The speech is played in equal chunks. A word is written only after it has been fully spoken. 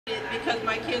because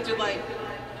my kids are like,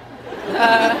 what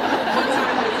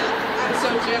time is it? I'm so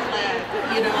jet lagged,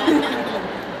 you know?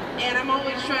 And I'm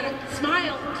always trying to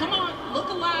smile. Come on, look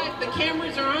alive. The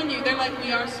cameras are on you. They're like,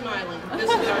 we are smiling. This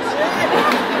is our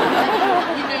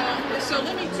smile. You know, so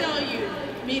let me tell you,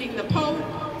 meeting the Pope.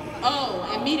 Oh,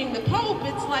 and meeting the Pope,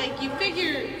 it's like you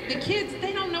figure the kids,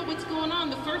 they don't know what's going on.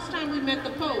 The first time we met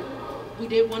the Pope, we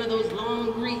did one of those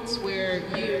long greets where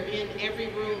you're in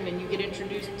every room and you get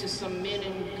introduced to some men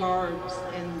in garbs,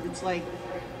 and it's like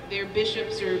they're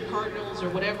bishops or cardinals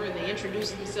or whatever, and they introduce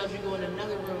themselves. You go in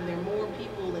another room, there are more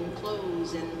people in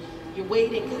clothes, and you're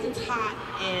waiting because it's hot,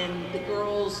 and the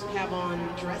girls have on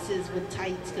dresses with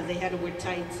tights because they had to wear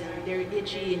tights, and they're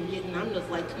itchy and getting, I'm just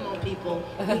like, come on people,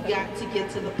 we got to get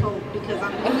to the Pope because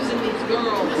I'm losing these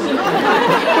girls.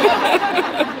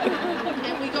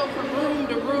 And we go from room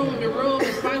to room to room,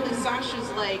 and finally Sasha's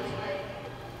like,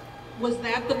 was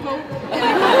that the Pope?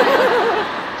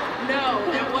 No,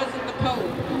 that wasn't the Pope.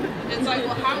 It's like,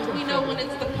 well, how do we know when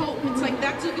it's the Pope? It's like,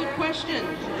 that's a good question.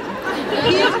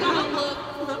 He's gonna look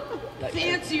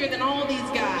fancier than all these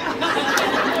guys.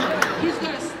 He's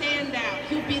gonna stand out.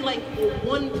 He'll be like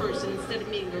one person instead of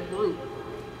being a group.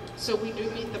 So we do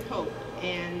meet the Pope,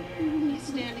 and he's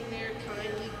standing there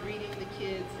kindly greeting the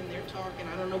kids, and they're talking.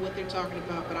 I don't know what they're talking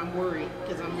about, but I'm worried,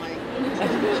 because I'm like, you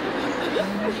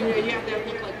know, you have that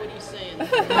look like, what are you saying?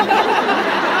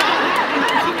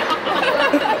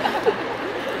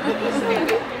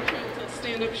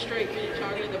 Stand up straight when you're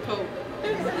talking to the Pope.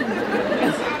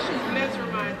 And Sasha's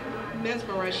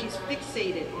mesmerized. She's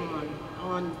fixated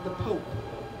on the Pope.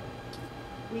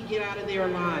 We get out of there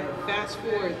alive. Fast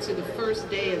forward to the first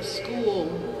day of school,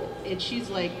 and she's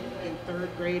like in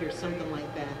 3rd grade or something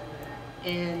like that.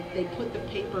 And they put the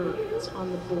papers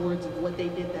on the boards of what they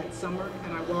did that summer,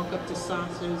 and I walk up to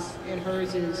Sasha's, and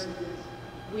hers is,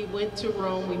 we went to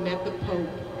Rome, we met the Pope,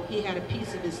 he had a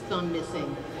piece of his thumb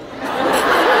missing. And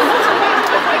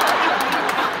I'm like,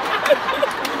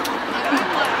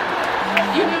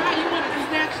 you know how you want to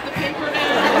snatch the paper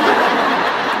down?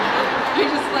 You're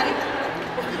just like,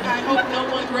 I hope no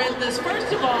one read this.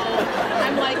 First of all,